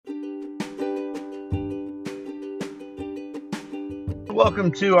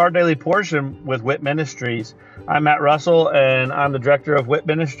Welcome to Our Daily Portion with WIT Ministries. I'm Matt Russell, and I'm the director of WIT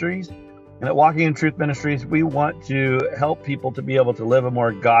Ministries. And at Walking in Truth Ministries, we want to help people to be able to live a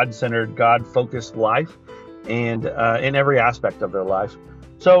more God-centered, God-focused life, and in every aspect of their life.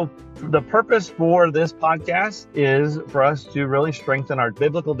 So the purpose for this podcast is for us to really strengthen our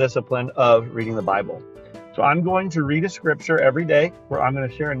biblical discipline of reading the Bible. So I'm going to read a scripture every day where I'm going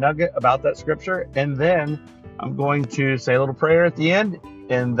to share a nugget about that scripture, and then I'm going to say a little prayer at the end,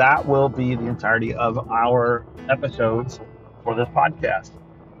 and that will be the entirety of our episodes for this podcast.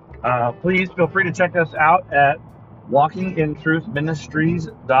 Please feel free to check us out at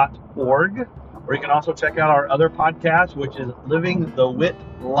walkingintruthministries.org, or you can also check out our other podcast, which is Living the WIT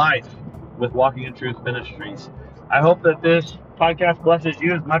Life with Walking in Truth Ministries. I hope that this podcast blesses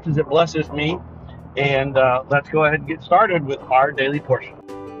you as much as it blesses me, and let's go ahead and get started with our daily portion.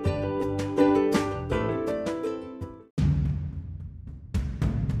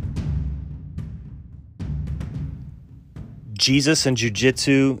 Jesus and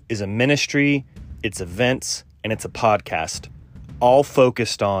Jiu-Jitsu is a ministry, it's events, and it's a podcast, all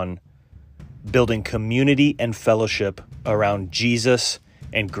focused on building community and fellowship around Jesus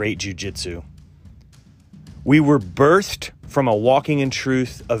and great Jiu-Jitsu. We were birthed from a Walking in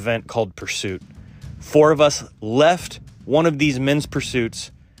Truth event called Pursuit. 4 of us left one of these men's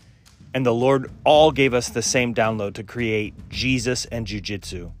pursuits, and the Lord all gave us the same download to create Jesus and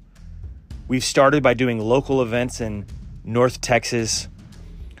Jiu-Jitsu. We've started by doing local events in North Texas.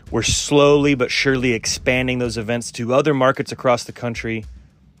 We're slowly but surely expanding those events to other markets across the country,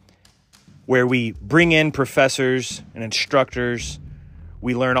 where we bring in professors and instructors.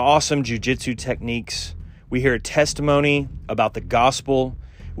 We learn awesome jiu-jitsu techniques. We hear a testimony about the gospel.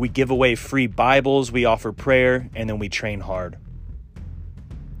 We give away free Bibles. We offer prayer, and then we train hard.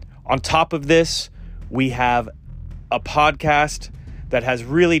 On top of this, we have a podcast that has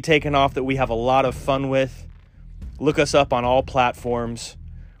really taken off that we have a lot of fun with. Look us up on all platforms.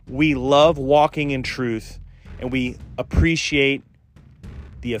 We love Walking in Truth, and we appreciate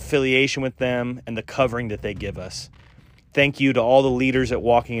the affiliation with them and the covering that they give us. Thank you to all the leaders at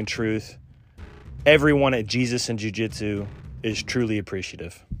Walking in Truth. Everyone at Jesus and Jiu-Jitsu is truly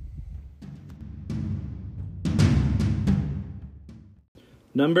appreciative.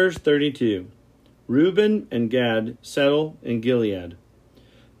 Numbers 32. Reuben and Gad settle in Gilead.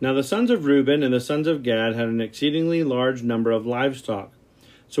 Now the sons of Reuben and the sons of Gad had an exceedingly large number of livestock.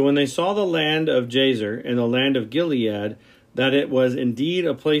 So when they saw the land of Jazer and the land of Gilead, that it was indeed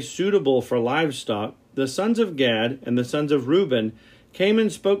a place suitable for livestock, the sons of Gad and the sons of Reuben came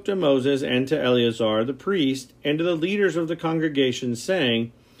and spoke to Moses and to Eleazar the priest and to the leaders of the congregation,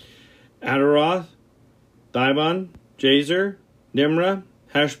 saying, Ataroth, Dibon, Jazer, Nimrah,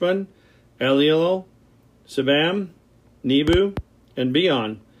 Heshbon, Eliel, Sebam, Nebu, and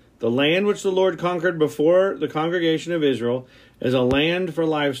Beon. The land which the Lord conquered before the congregation of Israel is a land for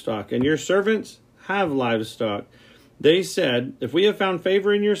livestock, and your servants have livestock. They said, If we have found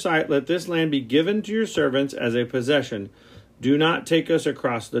favor in your sight, let this land be given to your servants as a possession. Do not take us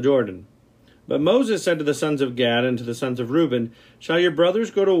across the Jordan. But Moses said to the sons of Gad and to the sons of Reuben, Shall your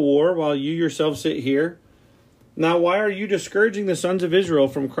brothers go to war while you yourselves sit here? Now why are you discouraging the sons of Israel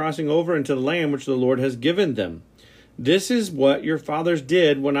from crossing over into the land which the Lord has given them? This is what your fathers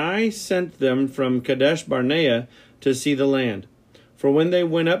did when I sent them from Kadesh Barnea to see the land. For when they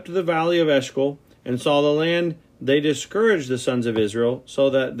went up to the valley of Eshcol and saw the land, they discouraged the sons of Israel, so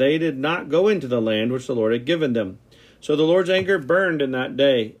that they did not go into the land which the Lord had given them. So the Lord's anger burned in that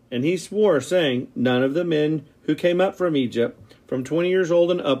day, and he swore, saying, None of the men who came up from Egypt, from 20 years old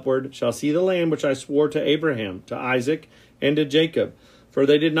and upward, shall see the land which I swore to Abraham, to Isaac, and to Jacob, for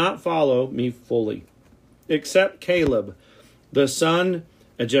they did not follow me fully. Except Caleb, the son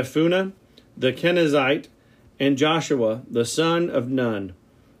of Jephunneh, the Kenizzite, and Joshua, the son of Nun,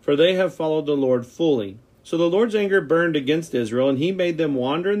 for they have followed the Lord fully. So the Lord's anger burned against Israel, and he made them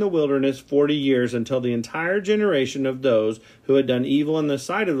wander in the wilderness 40 years, until the entire generation of those who had done evil in the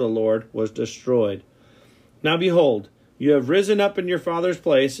sight of the Lord was destroyed. Now behold, you have risen up in your father's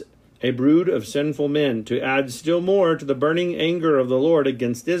place a brood of sinful men, to add still more to the burning anger of the Lord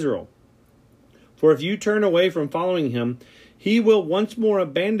against Israel. For if you turn away from following him, he will once more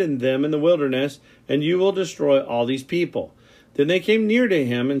abandon them in the wilderness, and you will destroy all these people. Then they came near to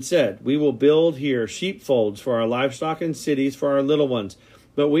him and said, We will build here sheepfolds for our livestock and cities for our little ones.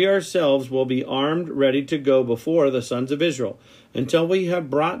 But we ourselves will be armed, ready to go before the sons of Israel, until we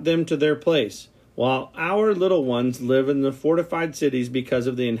have brought them to their place, while our little ones live in the fortified cities because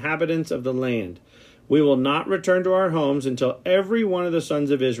of the inhabitants of the land. We will not return to our homes until every one of the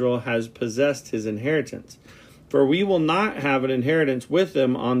sons of Israel has possessed his inheritance. For we will not have an inheritance with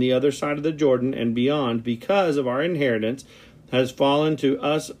them on the other side of the Jordan and beyond, because of our inheritance has fallen to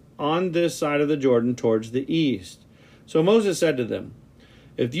us on this side of the Jordan towards the east. So Moses said to them,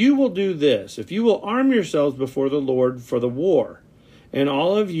 if you will do this, if you will arm yourselves before the Lord for the war, and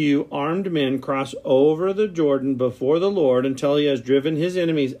all of you armed men cross over the Jordan before the Lord until he has driven his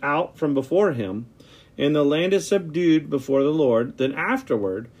enemies out from before him, and the land is subdued before the Lord, then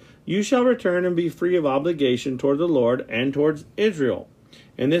afterward you shall return and be free of obligation toward the Lord and towards Israel.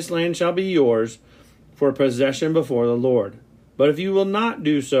 And this land shall be yours for possession before the Lord. But if you will not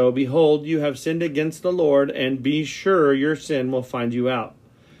do so, behold, you have sinned against the Lord, and be sure your sin will find you out.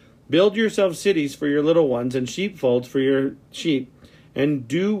 Build yourselves cities for your little ones and sheepfolds for your sheep, and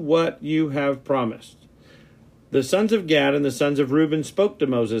do what you have promised. The sons of Gad and the sons of Reuben spoke to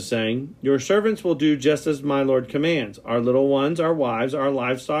Moses, saying, your servants will do just as my Lord commands. Our little ones, our wives, our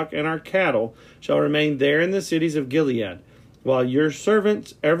livestock, and our cattle shall remain there in the cities of Gilead, while your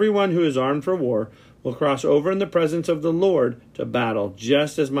servants, everyone who is armed for war, will cross over in the presence of the Lord to battle,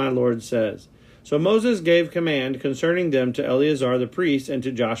 just as my Lord says. So Moses gave command concerning them to Eleazar the priest and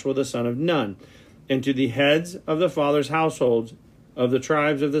to Joshua the son of Nun, and to the heads of the fathers' households of the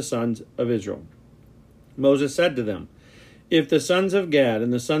tribes of the sons of Israel. Moses said to them, if the sons of Gad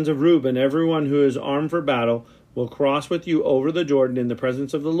and the sons of Reuben, everyone who is armed for battle, will cross with you over the Jordan in the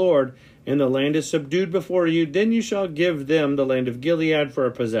presence of the Lord, and the land is subdued before you, then you shall give them the land of Gilead for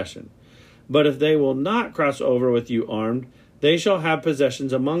a possession. But if they will not cross over with you armed, they shall have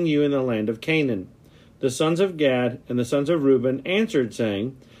possessions among you in the land of Canaan. The sons of Gad and the sons of Reuben answered,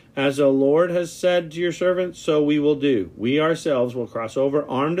 saying, as the Lord has said to your servants, so we will do. We ourselves will cross over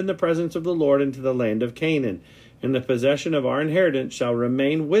armed in the presence of the Lord into the land of Canaan, and the possession of our inheritance shall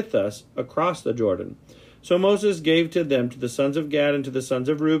remain with us across the Jordan. So Moses gave to them, to the sons of Gad and to the sons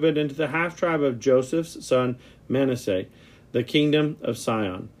of Reuben, and to the half-tribe of Joseph's son Manasseh, the kingdom of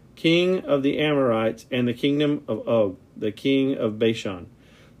Sihon, king of the Amorites, and the kingdom of Og, the king of Bashan,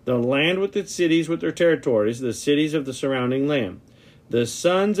 the land with its cities with their territories, the cities of the surrounding land. The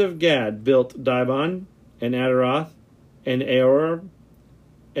sons of Gad built Dibon, and Adaroth, and Aor,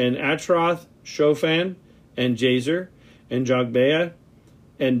 and Atroth, Shophan, and Jazer, and Jogbeah,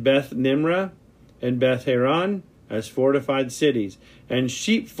 and Beth Nimrah, and Beth Haran, as fortified cities, and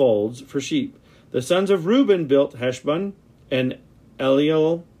sheepfolds for sheep. The sons of Reuben built Heshbon, and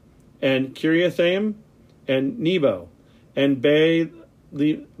Eliel, and Kiriathaim, and Nebo, and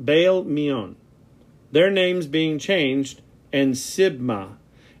Baal-Meon, their names being changed, and Sibmah.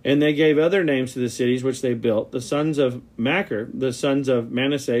 And they gave other names to the cities which they built. The sons of Machir, the sons of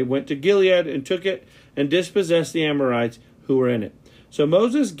Manasseh, went to Gilead and took it and dispossessed the Amorites who were in it. So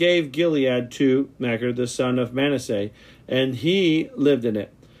Moses gave Gilead to Machir, the son of Manasseh, and he lived in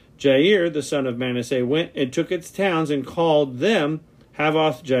it. Jair, the son of Manasseh, went and took its towns and called them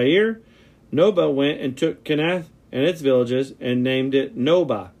Havoth Jair. Nobah went and took Kenath and its villages and named it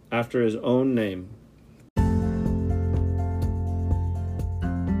Nobah after his own name.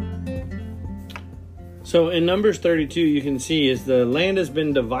 So in Numbers 32, you can see as the land has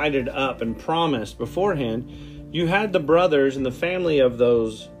been divided up and promised beforehand, you had the brothers and the family of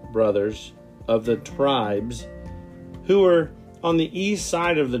those brothers of the tribes who were on the east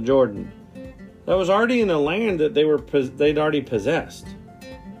side of the Jordan. That was already in the land that they'd already possessed.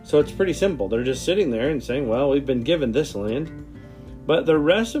 So it's pretty simple. They're just sitting there and saying, well, we've been given this land. But the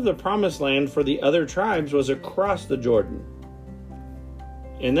rest of the promised land for the other tribes was across the Jordan.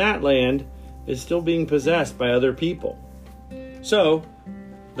 And that land is still being possessed by other people. So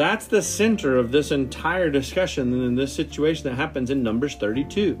that's the center of this entire discussion and in this situation that happens in Numbers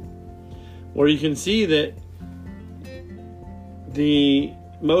 32, where you can see that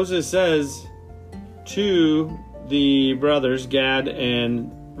Moses says to the brothers Gad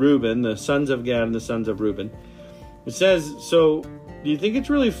and Reuben, the sons of Gad and the sons of Reuben, it says, so do you think it's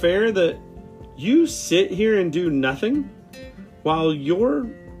really fair that you sit here and do nothing while your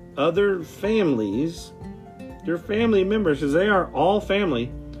other families, your family members, because they are all family,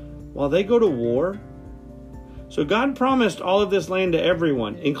 while they go to war? So God promised all of this land to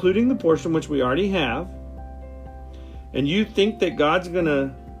everyone, including the portion which we already have. And you think that God's going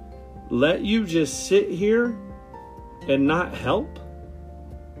to let you just sit here and not help?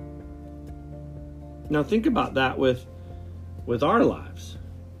 Now think about that with our lives.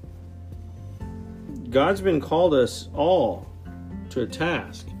 God's been called us all to a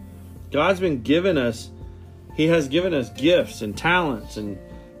task. God's been given us, He has given us gifts and talents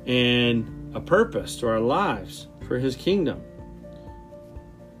and a purpose to our lives for His kingdom.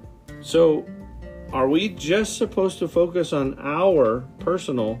 So are we just supposed to focus on our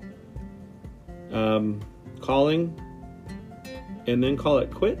personal calling and then call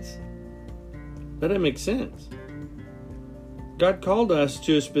it quits? That doesn't make sense. God called us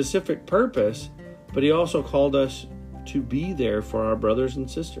to a specific purpose, but He also called us to be there for our brothers and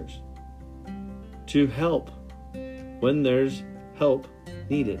sisters, to help when there's help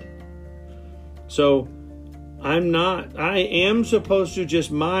needed. So I am supposed to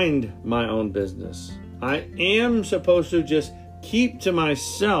just mind my own business. I am supposed to just keep to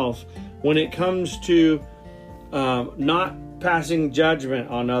myself when it comes to not passing judgment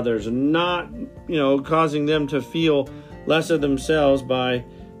on others and not, causing them to feel less of themselves by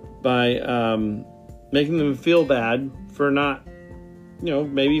making them feel bad for not,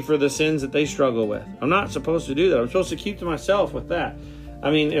 maybe for the sins that they struggle with. I'm not supposed to do that. I'm supposed to keep to myself with that. I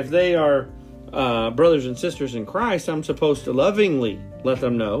mean, if they are brothers and sisters in Christ, I'm supposed to lovingly let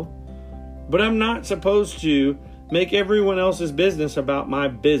them know, but I'm not supposed to make everyone else's business about my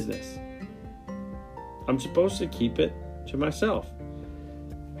business. I'm supposed to keep it to myself,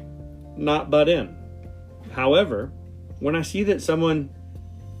 not butt in. However, when I see that someone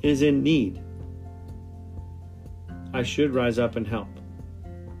is in need, I should rise up and help.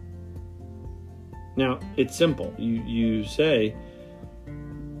 Now, it's simple. You say,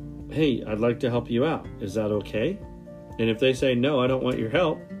 hey, I'd like to help you out. Is that okay? And if they say, no, I don't want your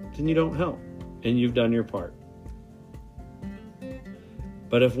help, then you don't help. And you've done your part.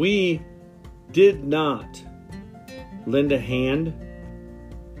 But if we did not lend a hand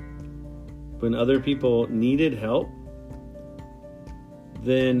when other people needed help,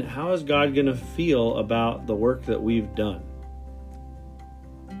 then how is God going to feel about the work that we've done?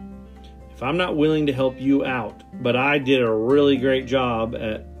 If I'm not willing to help you out, but I did a really great job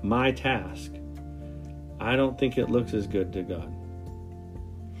at my task, I don't think it looks as good to God.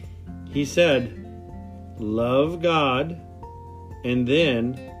 He said, love God and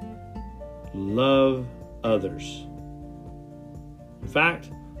then love others. In fact,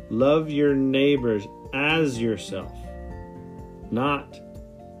 love your neighbors as yourself, not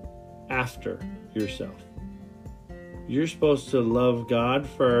after yourself. You're supposed to love God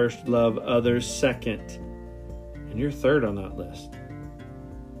first, love others second, and you're third on that list.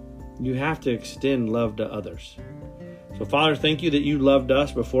 You have to extend love to others. So, Father, thank you that you loved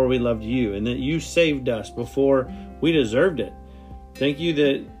us before we loved you, and that you saved us before we deserved it. Thank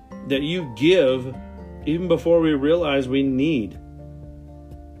you that you give even before we realize we need.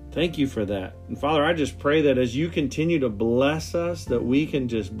 Thank you for that. And Father, I just pray that as you continue to bless us, that we can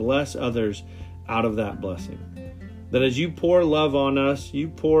just bless others out of that blessing. That as you pour love on us, you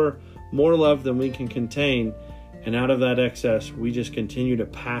pour more love than we can contain, and out of that excess, we just continue to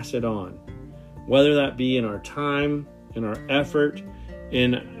pass it on. Whether that be in our time, in our effort,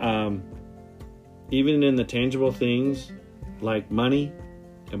 in even in the tangible things like money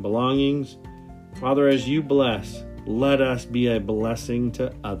and belongings. Father, as you bless, let us be a blessing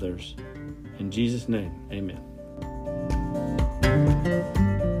to others. In Jesus' name, amen.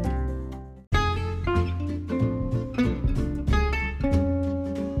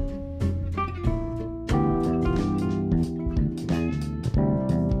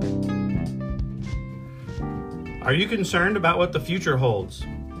 Are you concerned about what the future holds?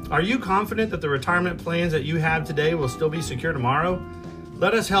 Are you confident that the retirement plans that you have today will still be secure tomorrow?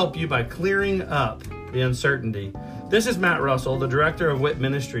 Let us help you by clearing up the uncertainty. This is Matt Russell, the director of WIT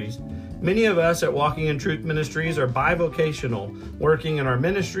Ministries. Many of us at Walking in Truth Ministries are bivocational, working in our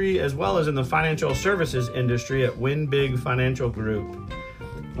ministry as well as in the financial services industry at Win Big Financial Group.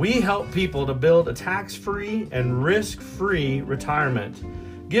 We help people to build a tax-free and risk-free retirement.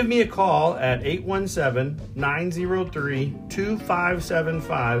 Give me a call at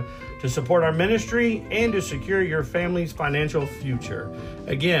 817-903-2575 to support our ministry and to secure your family's financial future.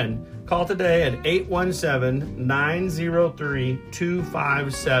 Again, call today at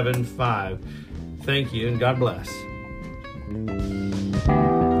 817-903-2575. Thank you and God bless.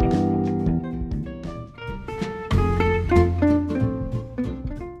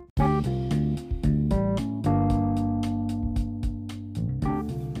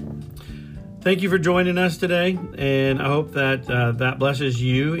 Thank you for joining us today, and I hope that that blesses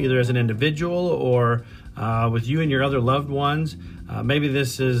you either as an individual or with you and your other loved ones. Maybe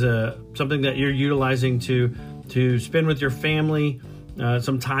this is something that you're utilizing to spend with your family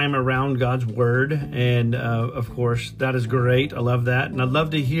some time around God's Word, and of course, that is great. I love that, and I'd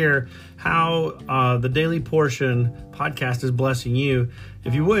love to hear how the Daily Portion podcast is blessing you.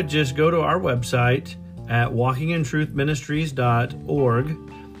 If you would, just go to our website at walkingintruthministries.org.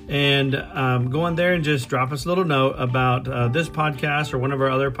 And go on there and just drop us a little note about this podcast or one of our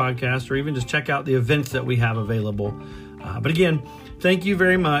other podcasts, or even just check out the events that we have available. But again, thank you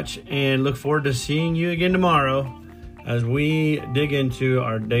very much, and look forward to seeing you again tomorrow as we dig into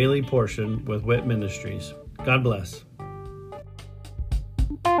our daily portion with WIT Ministries. God bless.